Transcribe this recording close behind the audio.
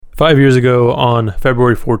5 years ago, on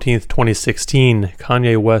February 14th, 2016,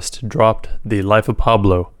 Kanye West dropped The Life of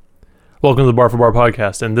Pablo. Welcome to the Bar for Bar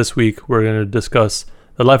podcast, and this week we're going to discuss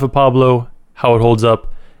The Life of Pablo, how it holds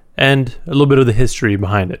up, and a little bit of the history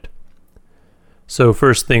behind it. So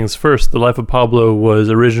first things first, The Life of Pablo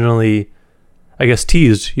was originally,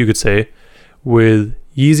 teased, you could say, with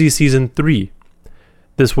Yeezy Season 3.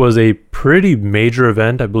 This was a pretty major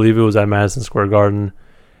event. I believe it was at Madison Square Garden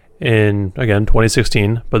in, again,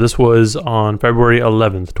 2016, but this was on February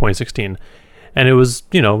 11th, 2016. And it was,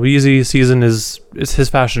 Yeezy Season is his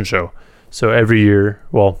fashion show. So every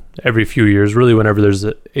few years, really whenever there's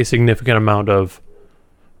a significant amount of,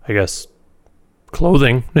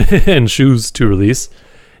 clothing and shoes to release,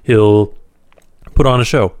 he'll put on a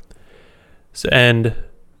show. And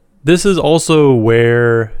this is also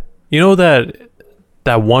where,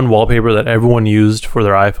 that one wallpaper that everyone used for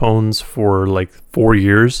their iPhones for like 4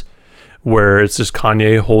 years, where it's just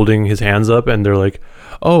Kanye holding his hands up and they're like,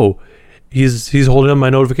 oh, he's holding up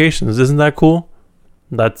my notifications. Isn't that cool?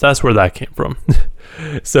 That's where that came from.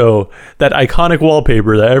 So that iconic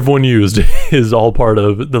wallpaper that everyone used is all part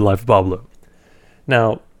of The Life of Pablo.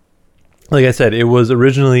 Now, like I said, it was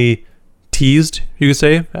originally teased, you could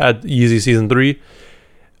say, at Yeezy Season 3.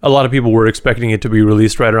 A lot of people were expecting it to be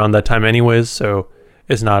released right around that time anyways, so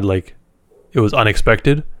it's not like it was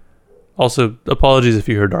unexpected. Also, apologies if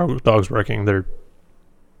you hear dogs barking. They're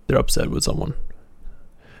upset with someone.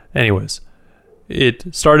 Anyways,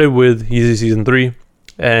 it started with Yeezy Season 3,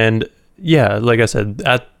 and yeah, like I said,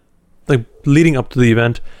 leading up to the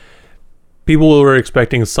event, people were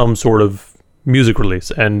expecting some sort of music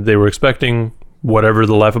release, and they were expecting whatever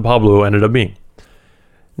The Life of Pablo ended up being.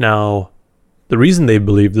 Now, the reason they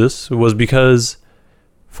believed this was because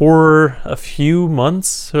for a few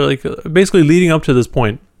months, or basically leading up to this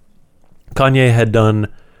point, Kanye had done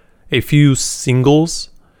a few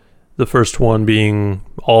singles. The first one being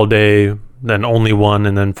All Day, then Only One,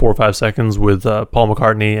 and then 4 or 5 Seconds with Paul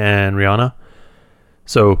McCartney and Rihanna.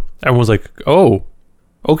 So everyone's like, oh,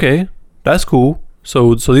 okay, that's cool.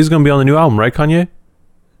 So these are going to be on the new album, right, Kanye?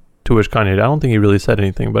 To which Kanye, I don't think he really said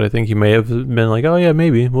anything, but I think he may have been like, oh yeah,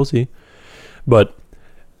 maybe, we'll see. But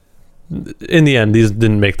in the end, these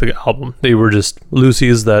didn't make the album. They were just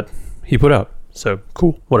Lucy's that he put out. So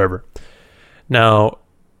cool, whatever. Now,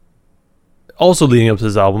 also leading up to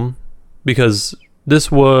this album, because this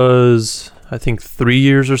was, I think, 3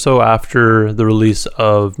 years or so after the release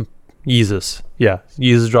of Yeezus. Yeah,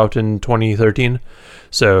 Yeezus dropped in 2013.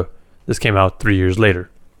 So this came out 3 years later.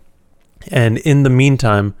 And in the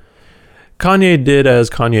meantime, Kanye did as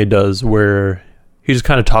Kanye does, where he just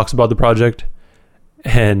kind of talks about the project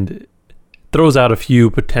and throws out a few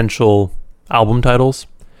potential album titles.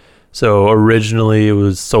 So originally it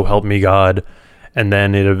was So Help Me God, and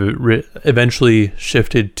then it eventually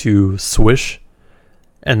shifted to Swish,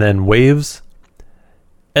 and then Waves,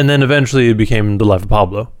 and then eventually it became The Life of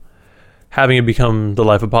Pablo. Having it become The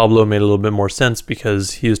Life of Pablo made a little bit more sense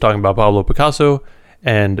because he was talking about Pablo Picasso,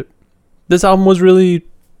 and this album was really,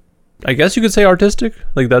 I guess you could say, artistic.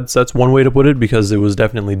 That's one way to put it, because it was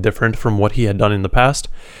definitely different from what he had done in the past,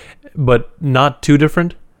 but not too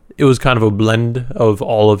different. It was kind of a blend of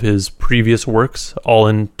all of his previous works all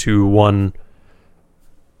into one,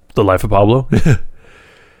 The Life of Pablo.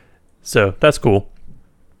 So that's cool.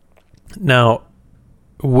 Now,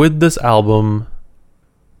 with this album,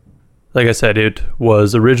 like I said, it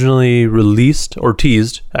was originally released, or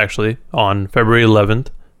teased actually, on February 11th,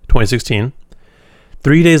 2016.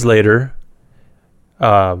 3 days later,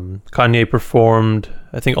 Kanye performed,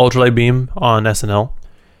 I think, Ultralight Beam on SNL,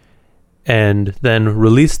 and then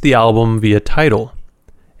released the album via Tidal.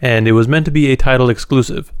 And it was meant to be a Tidal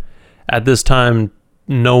exclusive. At this time,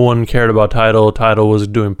 no one cared about Tidal. Tidal was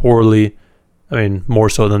doing poorly. I mean, more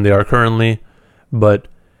so than they are currently. But,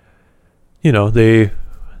 they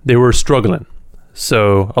were struggling.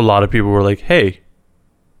 So a lot of people were like, hey,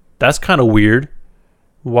 that's kind of weird.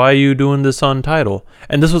 Why are you doing this on Tidal?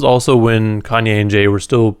 And this was also when Kanye and Jay were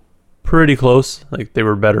still pretty close. They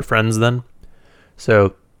were better friends then.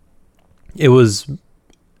 So it was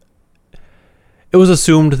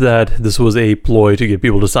assumed that this was a ploy to get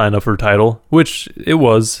people to sign up for Tidal, which it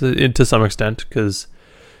was to some extent, because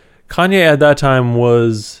Kanye at that time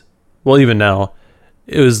was, well, even now,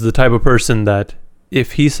 it was the type of person that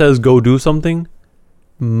if he says go do something,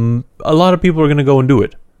 a lot of people are going to go and do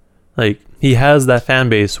it. He has that fan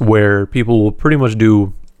base where people will pretty much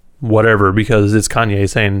do whatever because it's Kanye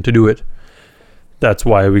saying to do it. That's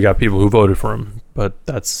why we got people who voted for him, but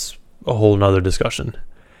that's a whole nother discussion.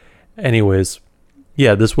 Anyways,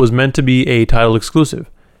 yeah, this was meant to be a Tidal exclusive.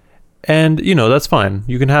 And, that's fine.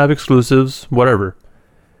 You can have exclusives, whatever.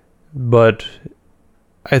 but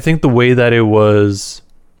I think the way that it was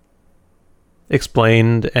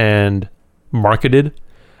explained and marketed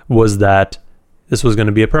was that this was going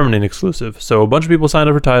to be a permanent exclusive. So a bunch of people signed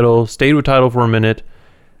up for Tidal, stayed with Tidal for a minute,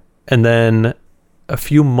 and then a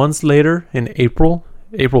few months later, in April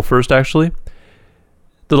 1st actually,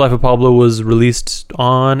 The Life of Pablo was released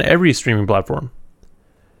on every streaming platform,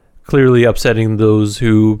 clearly upsetting those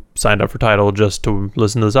who signed up for Tidal just to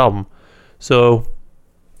listen to this album. So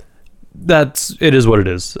it is what it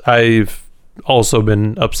is. I've also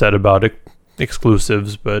been upset about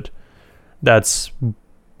exclusives, but that's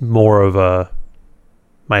more of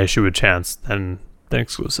my issue with Chance than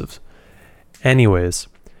exclusives. Anyways,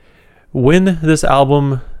 when this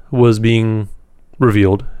album was being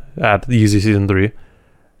revealed at the Yeezy Season 3,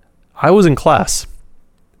 I was in class,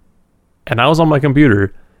 and I was on my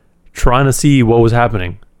computer trying to see what was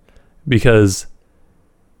happening, because,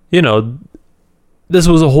 this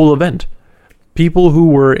was a whole event. People who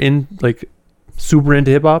were super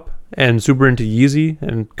into hip-hop and super into Yeezy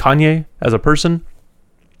and Kanye as a person,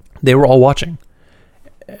 they were all watching,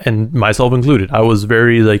 and myself included. I was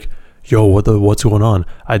very yo, what's going on?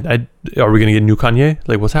 Are we gonna get new Kanye?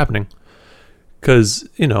 What's happening? Because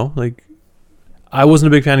I wasn't a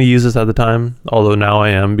big fan of Yeezus at the time, although now I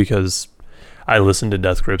am, because I listened to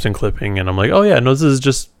Death Grips and Clipping, and I'm like, oh yeah, no, this is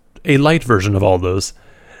just a light version of all those.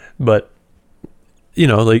 But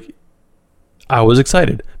I was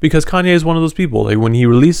excited because Kanye is one of those people. When he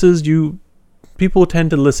releases, people tend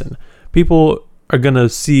to listen. People are gonna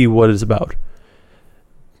see what it's about.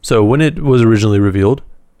 So when it was originally revealed,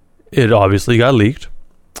 it obviously got leaked,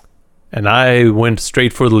 and I went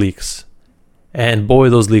straight for the leaks, and boy,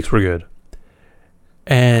 those leaks were good.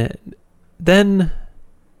 And then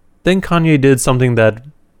Kanye did something that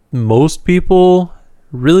most people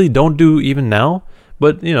really don't do even now,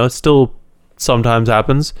 but it still sometimes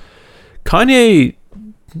happens. Kanye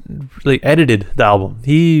edited the album.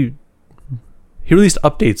 He released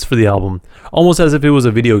updates for the album, almost as if it was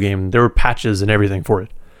a video game. There were patches and everything for it.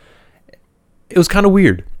 It was kind of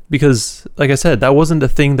weird because, like I said, that wasn't a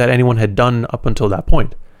thing that anyone had done up until that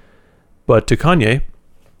point. But to Kanye,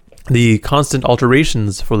 the constant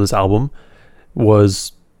alterations for this album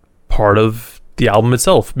was part of the album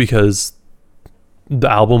itself, because the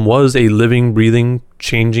album was a living, breathing,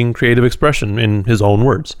 changing creative expression in his own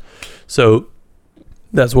words. So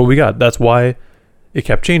that's what we got. That's why it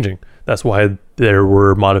kept changing. That's why there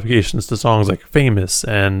were modifications to songs like Famous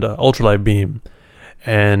and Ultralight Beam,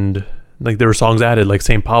 and there were songs added like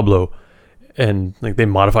St. Pablo, and they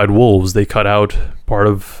modified Wolves. They cut out part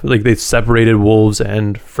of they separated Wolves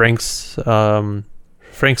and Frank's song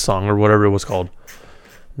or whatever it was called.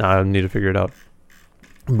 Now I need to figure it out.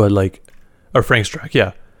 But or Frank's track,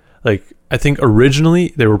 yeah. I think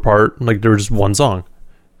originally they were they were just one song.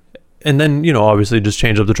 And then, obviously just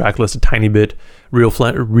change up the track list a tiny bit.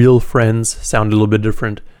 Real Friends sounded a little bit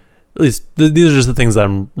different. At least these are just the things that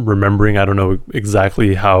I'm remembering. I don't know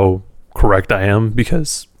exactly how correct I am,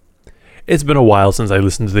 because it's been a while since I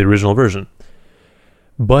listened to the original version.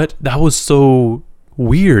 But that was so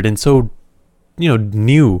weird and so,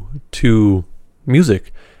 new to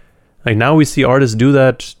music. Now we see artists do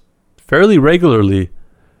that fairly regularly.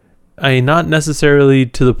 Not necessarily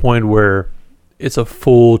to the point where it's a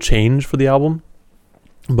full change for the album,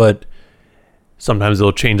 but sometimes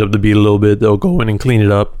they'll change up the beat a little bit. They'll go in and clean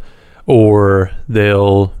it up, or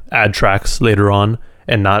they'll add tracks later on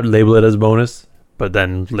and not label it as bonus, but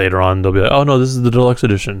then later on they'll be like, oh no, this is the deluxe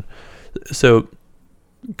edition. So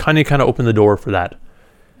Kanye kind of opened the door for that.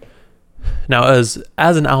 Now as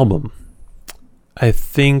an album, I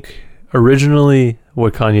think originally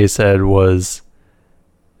what Kanye said was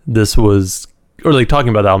this was, or talking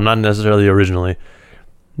about the album, not necessarily originally,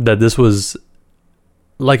 that this was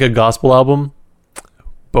like a gospel album,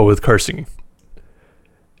 but with cursing.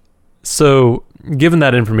 So given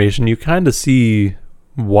that information, you kind of see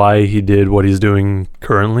why he did what he's doing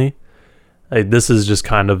currently. This is just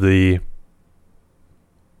kind of the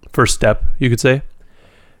first step, you could say.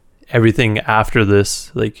 Everything after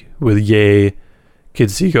this, with Ye,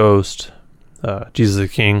 Kids See Ghost, Jesus the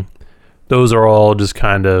King, those are all just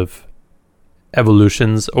kind of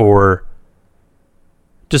evolutions, or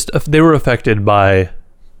just they were affected by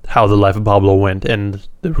how the Life of Pablo went and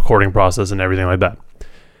the recording process and everything like that.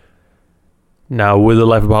 Now, with the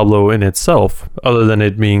Life of Pablo in itself, other than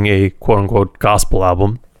it being a quote-unquote gospel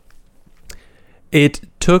album, it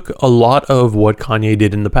took a lot of what Kanye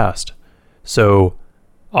did in the past. So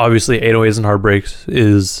obviously 808s and Heartbreaks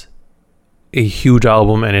is a huge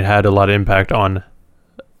album, and it had a lot of impact on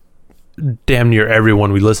damn near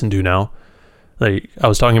everyone we listen to now. I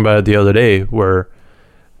was talking about it the other day, where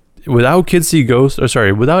without Kids See Ghosts, or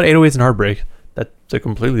sorry, without 808s and Heartbreak, that's a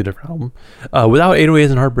completely different album. Without 808s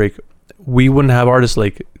and Heartbreak, we wouldn't have artists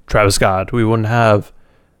like Travis Scott. We wouldn't have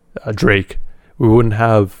Drake. We wouldn't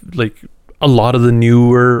have like a lot of the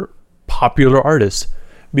newer popular artists,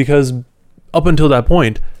 because up until that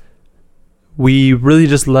point, we really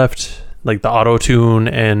just left like the auto-tune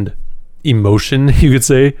and emotion, you could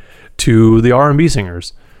say, to the R&B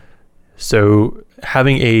singers. So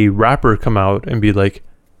having a rapper come out and be like,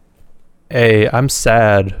 hey, I'm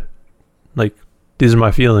sad, like these are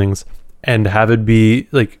my feelings, and have it be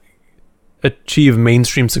like achieve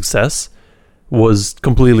mainstream success was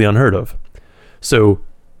completely unheard of. So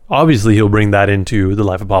obviously he'll bring that into The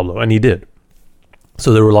Life of Pablo, and he did.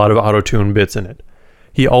 So there were a lot of auto-tune bits in it.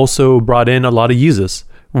 He also brought in a lot of Yeezus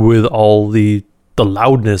with all the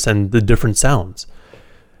loudness and the different sounds.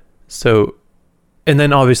 So, and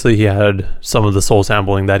then obviously he had some of the soul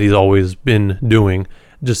sampling that he's always been doing.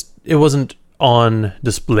 Just, it wasn't on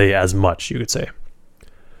display as much, you could say.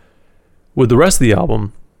 With the rest of the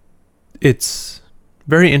album, it's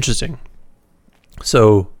very interesting.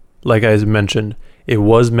 So, like I mentioned, it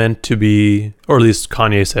was meant to be, or at least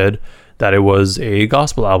Kanye said, that it was a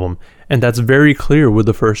gospel album. And that's very clear with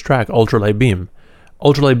the first track, Ultralight Beam.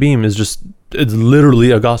 Ultralight Beam is just, it's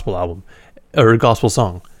literally a gospel album, or a gospel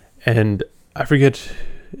song. And I forget,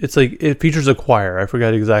 it's like, it features a choir. I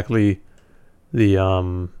forget exactly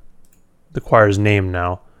the choir's name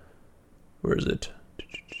now. Where is it?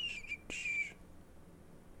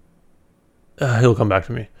 He'll come back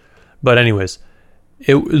to me. But anyways,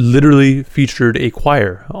 it literally featured a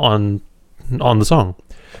choir on the song.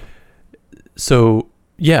 So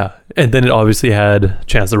yeah, and then it obviously had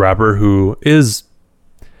Chance the Rapper, who is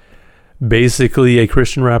basically a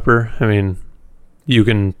Christian rapper. I mean, you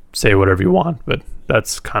can say whatever you want, but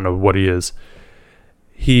that's kind of what he is.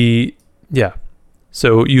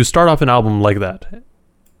 So you start off an album like that.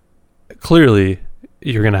 Clearly,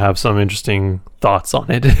 you're going to have some interesting thoughts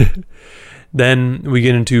on it. Then we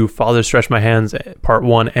get into Father Stretch My Hands, part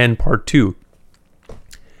 1 and part 2.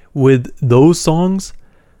 With those songs,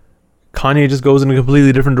 Kanye just goes in a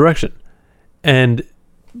completely different direction. And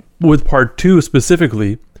with part 2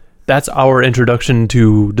 specifically, that's our introduction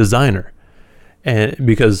to Designer. And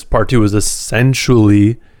because part 2 is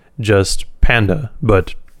essentially just Panda,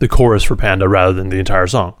 but the chorus for Panda rather than the entire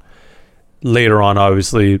song. Later on,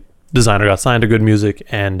 obviously, Designer got signed to Good Music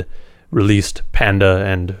and released Panda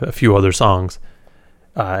and a few other songs,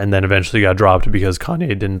 and then eventually got dropped because Kanye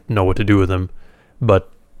didn't know what to do with them.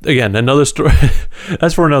 But again, another story.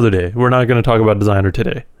 That's for another day. We're not going to talk about Designer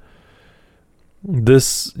today. But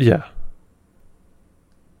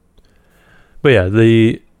yeah,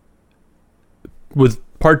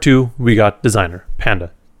 with part 2, we got Designer,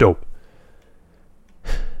 Panda, dope.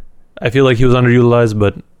 I feel like he was underutilized,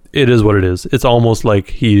 but it is what it is. It's almost like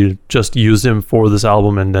he just used him for this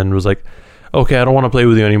album and then was like, okay, I don't want to play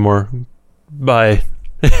with you anymore. Bye.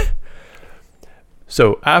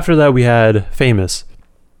 So after that, we had Famous.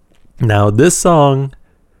 Now, this song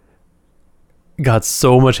got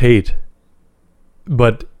so much hate,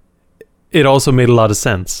 but it also made a lot of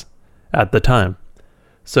sense at the time.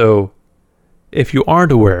 So if you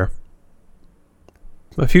aren't aware,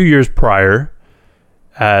 a few years prior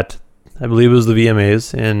at, I believe it was the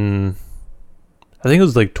VMAs in, I think it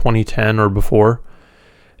was like 2010 or before.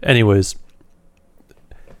 Anyways,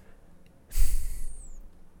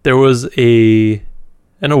 there was an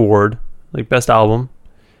award, like Best Album,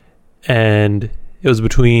 and it was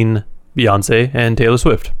between Beyonce and Taylor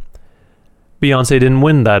Swift. Beyonce didn't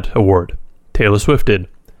win that award. Taylor Swift did.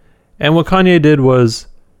 And what Kanye did was,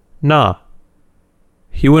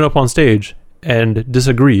 he went up on stage and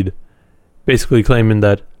disagreed, basically claiming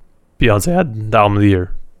that Beyonce had the album of the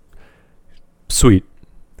year. Sweet.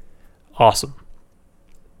 Awesome.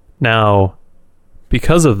 Now,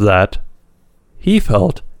 because of that, he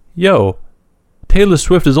felt, Taylor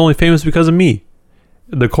Swift is only famous because of me.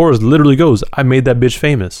 The chorus literally goes, I made that bitch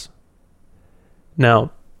famous.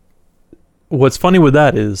 Now, what's funny with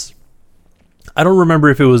that is, I don't remember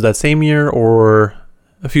if it was that same year or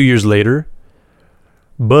a few years later,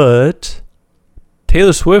 but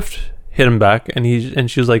Taylor Swift hit him back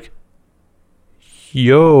and she was like,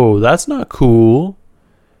 that's not cool.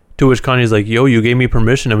 To which Kanye's like, you gave me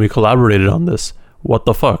permission and we collaborated on this. What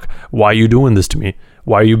the fuck? Why are you doing this to me?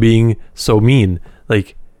 Why are you being so mean?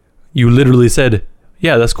 Like, you literally said,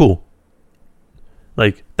 yeah, that's cool.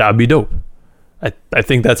 Like, that'd be dope. I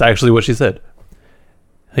think that's actually what she said.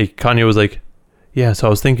 Like, Kanye was like, yeah, so I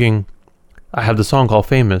was thinking, I have the song called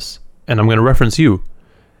Famous, and I'm going to reference you.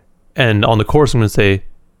 And on the chorus, I'm going to say,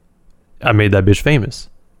 I made that bitch famous.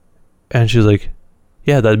 And she was like,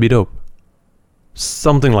 yeah, that'd be dope.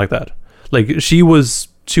 Something like that. Like she was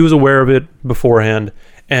aware of it beforehand,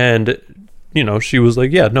 and she was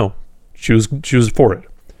like, yeah, no, she was for it.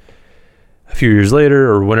 A few years later,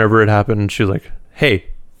 or whenever it happened, she was like, hey,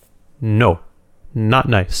 no, not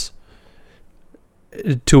nice.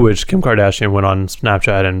 To which Kim Kardashian went on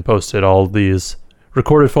Snapchat and posted all these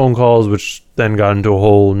recorded phone calls, which then got into a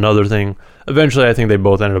whole nother thing. Eventually, I think they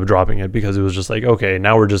both ended up dropping it because it was just like, okay,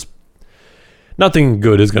 now we're just, nothing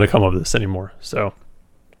good is going to come of this anymore. So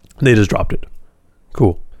they just dropped it.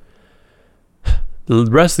 Cool. The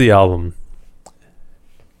rest of the album.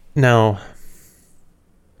 Now,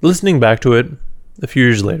 listening back to it a few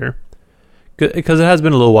years later, because it has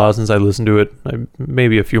been a little while since I listened to it,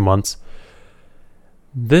 maybe a few months,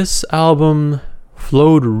 this album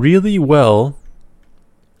flowed really well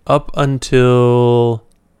up until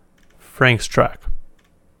Frank's track.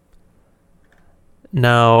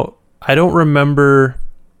 Now, I don't remember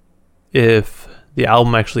if the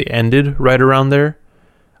album actually ended right around there.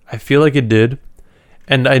 I feel like it did.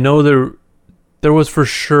 And I know there was for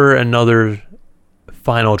sure another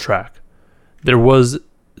final track. There was,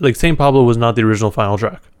 like, St. Pablo was not the original final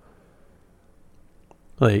track.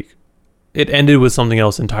 Like, it ended with something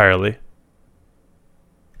else entirely.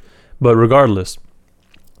 But regardless,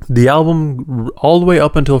 the album, all the way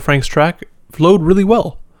up until Frank's track, flowed really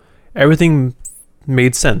well. Everything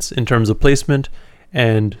made sense in terms of placement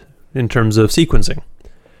and in terms of sequencing.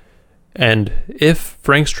 And if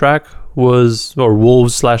Frank's track was, or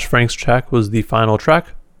Wolves / Frank's track was the final track,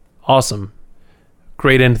 awesome.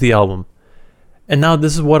 Great end to the album. And now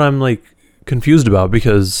this is what I'm like confused about,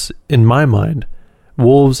 because in my mind,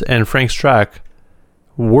 Wolves and Frank's track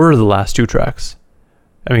were the last two tracks.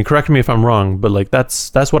 I mean, correct me if I'm wrong, but like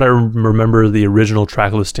that's what I remember the original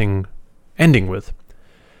track listing ending with.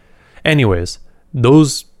 Anyways,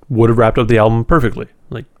 those would have wrapped up the album perfectly.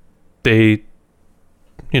 Like, they,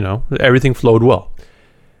 everything flowed well.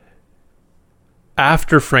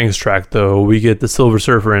 After Frank's track, though, we get the Silver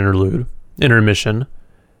Surfer intermission,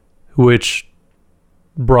 which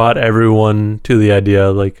brought everyone to the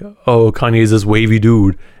idea, like, oh, Kanye's this wavy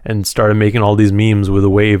dude, and started making all these memes with a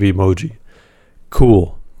wave emoji.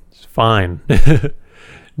 Cool. Fine.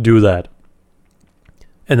 Do that.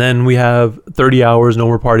 And then we have 30 Hours, No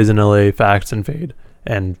More Parties in LA, Facts, and Fade.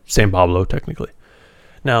 And St. Pablo, technically.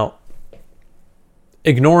 Now,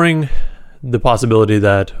 ignoring the possibility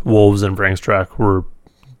that Wolves and Frank's track were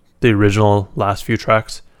the original last few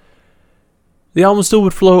tracks, the album still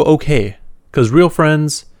would flow okay. Because Real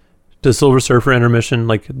Friends to Silver Surfer intermission,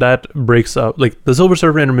 like, that breaks up, like, the Silver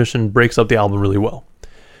Surfer intermission breaks up the album really well.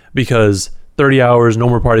 Because 30 Hours, No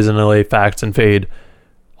More Parties in LA, Facts, and Fade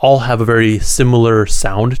all have a very similar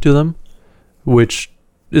sound to them, which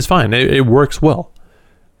is fine. It works well.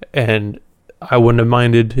 And I wouldn't have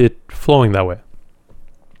minded it flowing that way.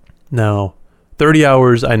 Now, 30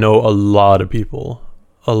 Hours, I know a lot of people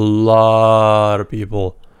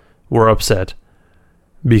were upset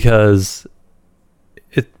because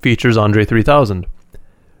it features Andre 3000.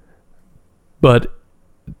 But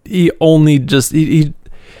he only just... he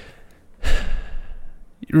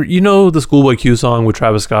the Schoolboy Q song with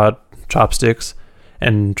Travis Scott, Chopsticks,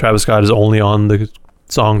 and Travis Scott is only on the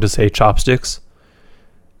song to say chopsticks?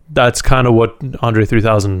 That's kind of what Andre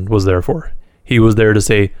 3000 was there for. He was there to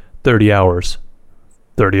say 30 hours.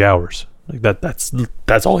 30 hours. Like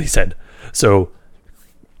that's all he said. So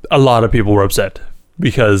a lot of people were upset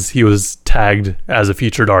because he was tagged as a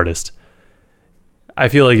featured artist. I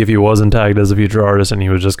feel like if he wasn't tagged as a featured artist and he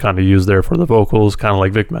was just kind of used there for the vocals, kind of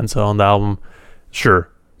like Vic Mensa on the album, sure,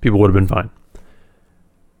 people would have been fine.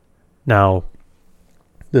 Now,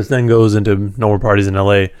 this then goes into No More Parties in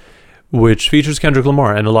LA, which features Kendrick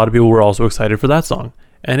Lamar, and a lot of people were also excited for that song.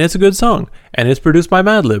 And it's a good song, and it's produced by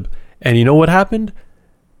Madlib. And you know what happened?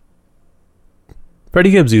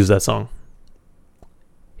 Freddie Gibbs used that song.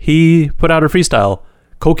 He put out a freestyle,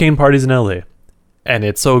 Cocaine Parties in LA, and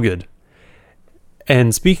it's so good.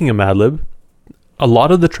 And speaking of Madlib, a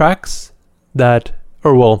lot of the tracks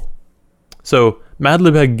so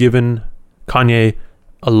Madlib had given Kanye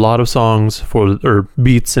a lot of songs or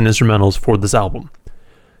beats and instrumentals for this album.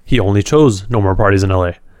 He only chose No More Parties in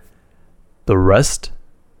LA. The rest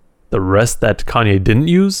that Kanye didn't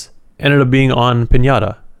use ended up being on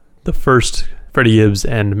Pinata, the first Freddie Gibbs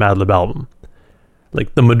and Madlib album.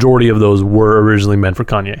 Like, the majority of those were originally meant for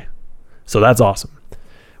Kanye. So that's awesome.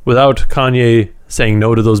 Without Kanye saying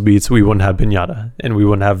no to those beats, we wouldn't have Pinata, and we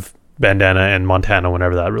wouldn't have Bandana and Montana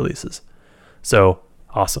whenever that releases. So,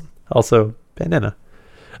 awesome. Also, Bandana.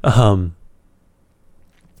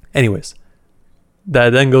 Anyways,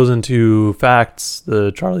 that then goes into Facts,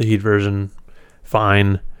 the Charlie Heat version,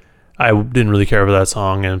 fine. I didn't really care for that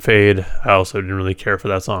song, and Fade, I also didn't really care for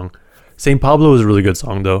that song. St. Pablo is a really good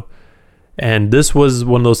song though, and this was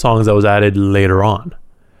one of those songs that was added later on.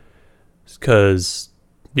 Because,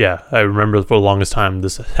 yeah, I remember for the longest time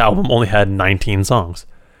this album only had 19 songs.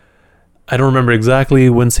 I don't remember exactly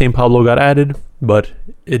when St. Pablo got added, but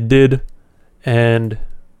it did, and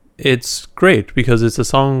it's great because it's a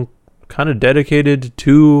song kind of dedicated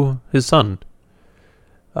to his son.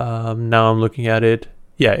 Now I'm looking at it.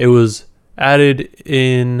 Yeah, it was added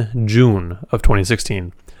in June of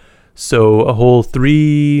 2016. So a whole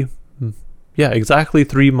exactly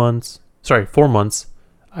 4 months.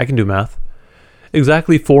 I can do math.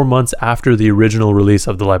 Exactly 4 months after the original release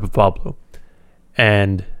of The Life of Pablo.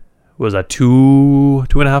 And was that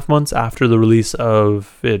 2.5 months after the release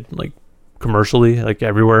of it, like commercially, like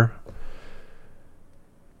everywhere?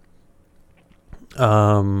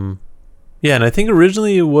 Yeah, and I think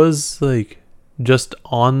originally it was like just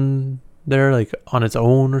on there, like on its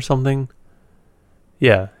own or something.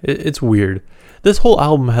 Yeah, it's weird. This whole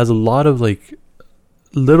album has a lot of like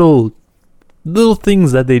little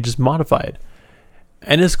things that they just modified,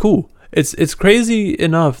 and it's cool. It's crazy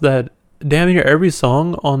enough that damn near every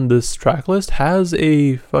song on this track list has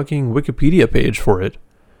a fucking Wikipedia page for it.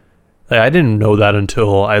 Like, I didn't know that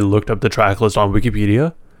until I looked up the track list on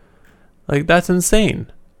Wikipedia. Like, that's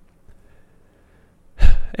insane.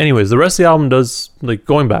 Anyways, the rest of the album does, like,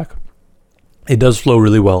 going back, it does flow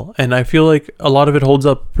really well. And I feel like a lot of it holds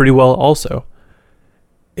up pretty well also.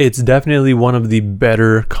 It's definitely one of the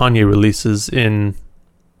better Kanye releases in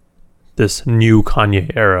this new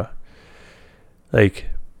Kanye era. Like,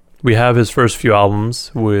 we have his first few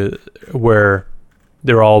albums where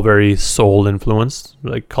they're all very soul influenced,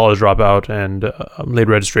 like College Dropout and Late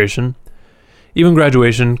Registration. Even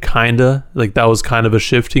Graduation, kinda, like that was kind of a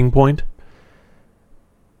shifting point.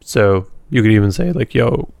 So you could even say like,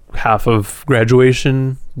 yo, half of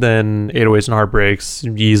Graduation, then 808s and Heartbreaks,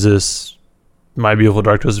 Yeezus, My Beautiful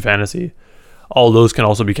Dark Twisted Fantasy. All those can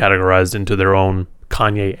also be categorized into their own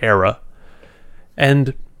Kanye era.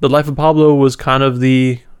 And The Life of Pablo was kind of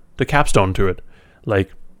the capstone to it.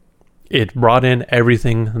 Like, it brought in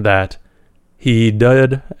everything that he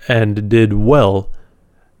did and did well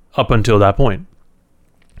up until that point.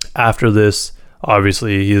 After this,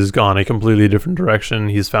 obviously, he's gone a completely different direction.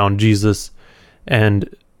 He's found Jesus,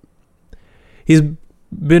 and he's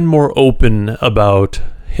been more open about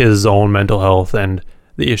his own mental health and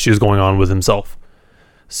the issues going on with himself.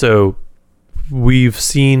 So we've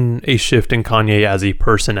seen a shift in Kanye as a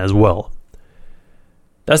person as well.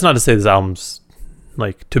 That's not to say this album's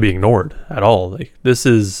like to be ignored at all. Like, this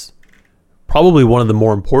is probably one of the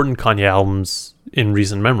more important Kanye albums in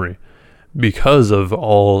recent memory because of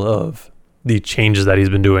all of the changes that he's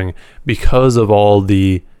been doing, because of all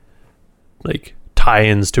the like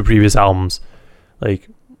tie-ins to previous albums. Like,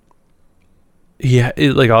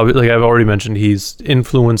 like I've already mentioned, he's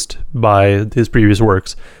influenced by his previous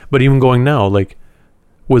works. But even going now, like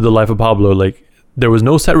with The Life of Pablo, like there was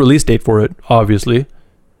no set release date for it, obviously,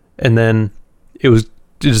 and then it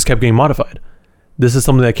just kept getting modified. This is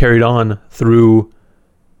something that carried on through,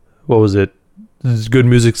 what was it? Good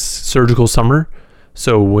Music's Surgical Summer.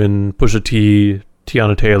 So when Pusha T,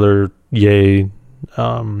 Tiana Taylor, Ye,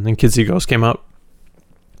 and Kids See Ghosts came out,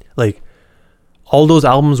 like all those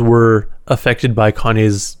albums were affected by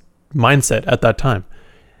Kanye's mindset at that time.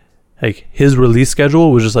 Like, his release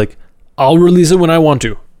schedule was just like, I'll release it when I want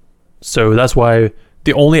to. So that's why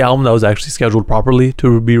the only album that was actually scheduled properly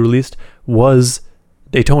to be released was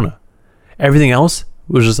Daytona. Everything else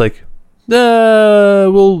was just like,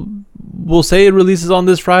 we'll say it releases on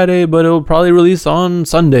this Friday, but it'll probably release on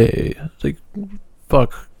Sunday. It's like,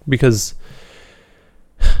 fuck, because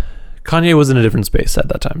Kanye was in a different space at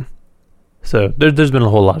that time. So there's been a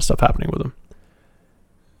whole lot of stuff happening with him.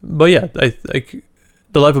 But yeah, I like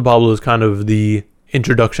The Life of Pablo is kind of the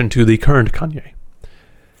introduction to the current Kanye.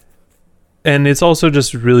 And it's also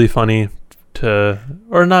just really funny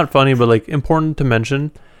or not funny, but like important to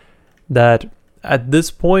mention that at this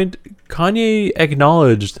point, Kanye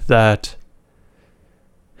acknowledged that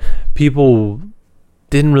people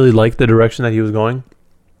didn't really like the direction that he was going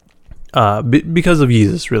because of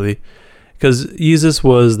Yeezus, really. Because Yeezus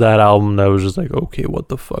was that album that was just like, okay, what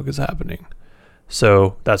the fuck is happening?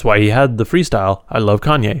 So that's why he had the freestyle, I Love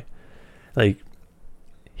Kanye. Like,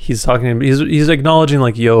 he's acknowledging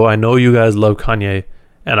like, yo, I know you guys love Kanye,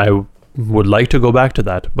 and I would like to go back to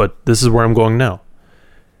that, but this is where I'm going now.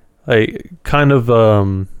 Like, kind of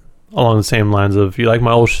along the same lines of, you like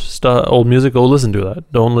my old music, go listen to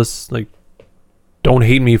that. Don't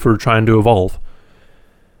hate me for trying to evolve.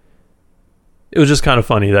 It was just kind of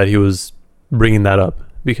funny that he was bringing that up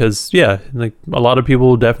because yeah, like a lot of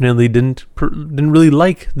people definitely didn't really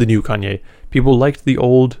like the new Kanye. People liked the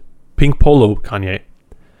old Pink Polo Kanye.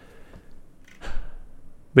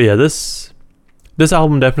 But yeah, this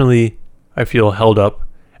album definitely I feel held up,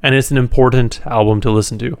 and it's an important album to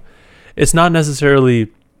listen to. It's not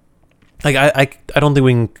necessarily like I don't think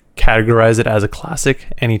we can categorize it as a classic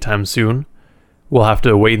anytime soon. We'll have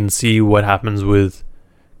to wait and see what happens with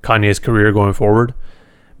Kanye's career going forward.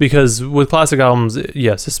 Because with classic albums,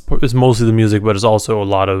 yes, it's mostly the music, but it's also a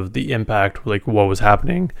lot of the impact, like what was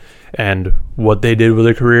happening and what they did with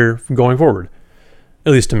their career going forward.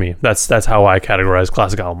 At least to me, that's how I categorize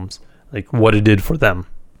classic albums, like what it did for them.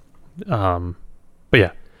 But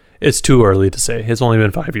yeah, it's too early to say. It's only been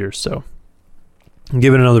 5 years, so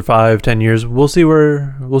give it another 5-10 years. We'll see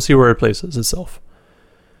where it places itself.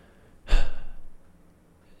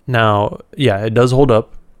 Now, yeah, it does hold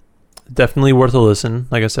up. Definitely worth a listen,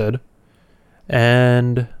 like I said.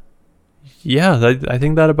 And yeah, I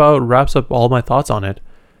think that about wraps up all my thoughts on it.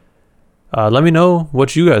 Let me know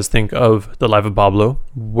what you guys think of The Life of Pablo,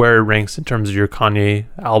 where it ranks in terms of your Kanye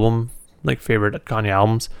album, like favorite Kanye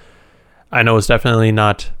albums. I know it's definitely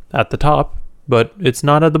not at the top, but it's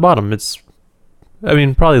not at the bottom.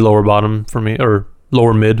 Probably lower bottom for me, or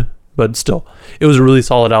lower mid, but still, it was a really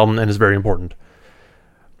solid album and it's very important.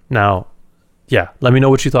 Now, yeah, let me know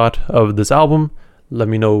what you thought of this album. Let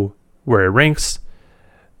me know where it ranks,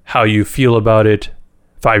 how you feel about it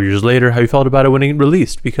 5 years later, how you felt about it when it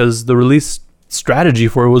released, because the release strategy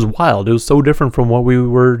for it was wild. It was so different from what we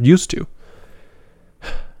were used to.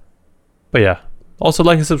 But yeah, also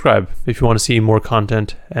like and subscribe if you want to see more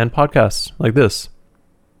content and podcasts like this.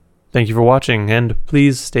 Thank you for watching, and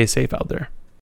please stay safe out there.